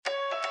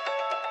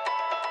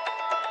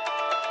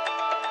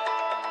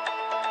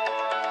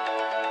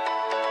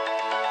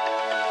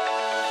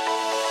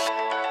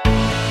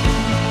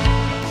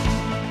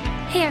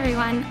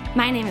everyone.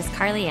 My name is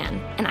Carly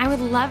Ann, and I would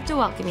love to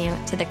welcome you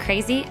to the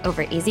Crazy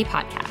Over Easy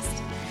podcast.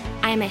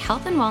 I am a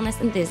health and wellness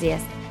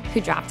enthusiast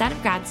who dropped out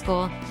of grad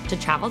school to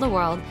travel the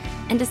world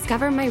and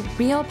discover my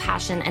real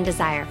passion and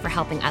desire for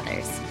helping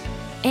others.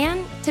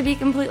 And to be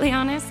completely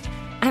honest,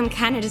 I'm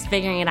kind of just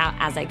figuring it out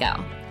as I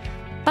go.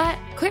 But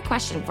quick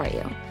question for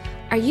you.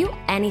 Are you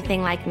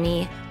anything like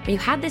me, where you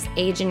had this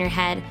age in your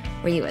head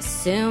where you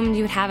assumed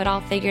you would have it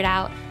all figured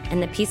out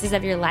and the pieces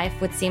of your life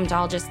would seem to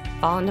all just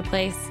fall into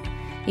place?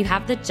 You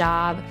have the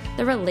job,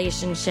 the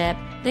relationship,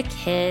 the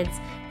kids,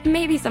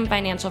 maybe some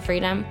financial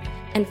freedom,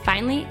 and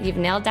finally, you've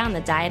nailed down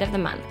the diet of the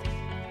month.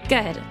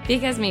 Good,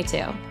 because me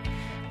too.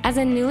 As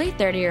a newly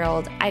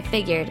 30-year-old, I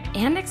figured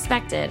and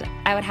expected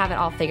I would have it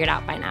all figured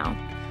out by now.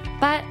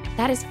 But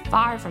that is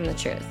far from the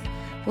truth.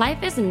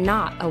 Life is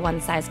not a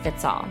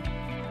one-size-fits-all.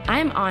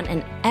 I'm on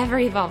an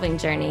ever-evolving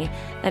journey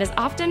that is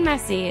often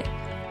messy,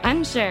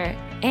 unsure,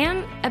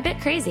 and a bit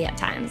crazy at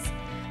times.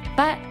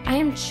 But I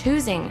am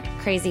choosing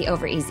crazy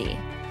over easy.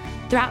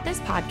 Throughout this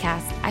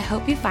podcast, I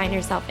hope you find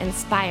yourself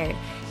inspired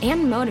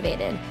and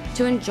motivated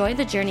to enjoy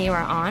the journey you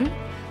are on,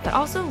 but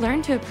also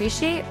learn to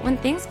appreciate when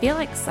things feel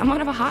like somewhat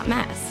of a hot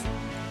mess.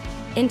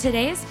 In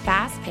today's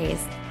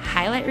fast-paced,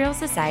 highlight reel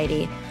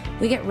society,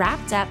 we get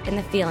wrapped up in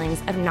the feelings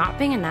of not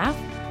being enough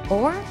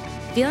or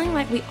feeling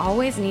like we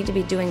always need to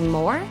be doing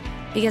more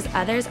because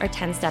others are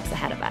 10 steps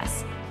ahead of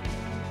us.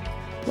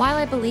 While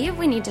I believe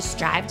we need to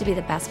strive to be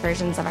the best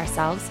versions of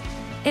ourselves,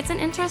 it's an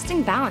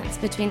interesting balance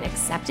between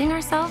accepting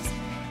ourselves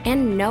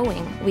and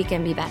knowing we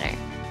can be better.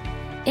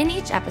 In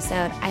each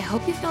episode, I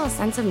hope you feel a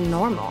sense of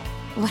normal,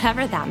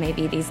 whatever that may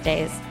be these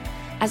days,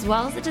 as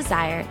well as a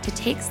desire to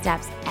take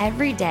steps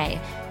every day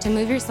to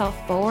move yourself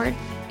forward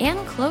and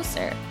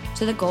closer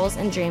to the goals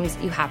and dreams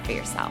you have for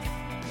yourself.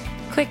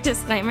 Quick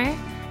disclaimer,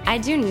 I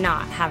do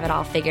not have it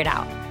all figured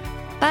out.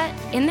 But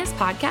in this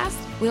podcast,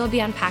 we will be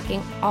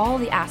unpacking all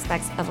the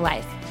aspects of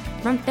life,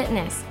 from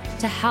fitness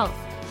to health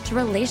to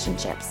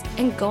relationships,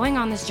 and going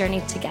on this journey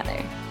together.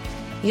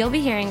 You'll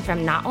be hearing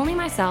from not only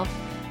myself,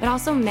 but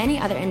also many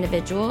other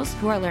individuals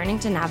who are learning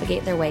to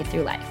navigate their way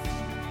through life.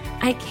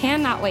 I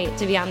cannot wait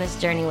to be on this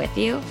journey with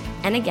you.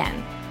 And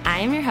again, I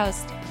am your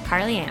host,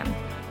 Carly Ann.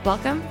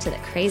 Welcome to the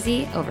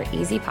Crazy Over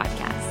Easy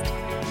podcast.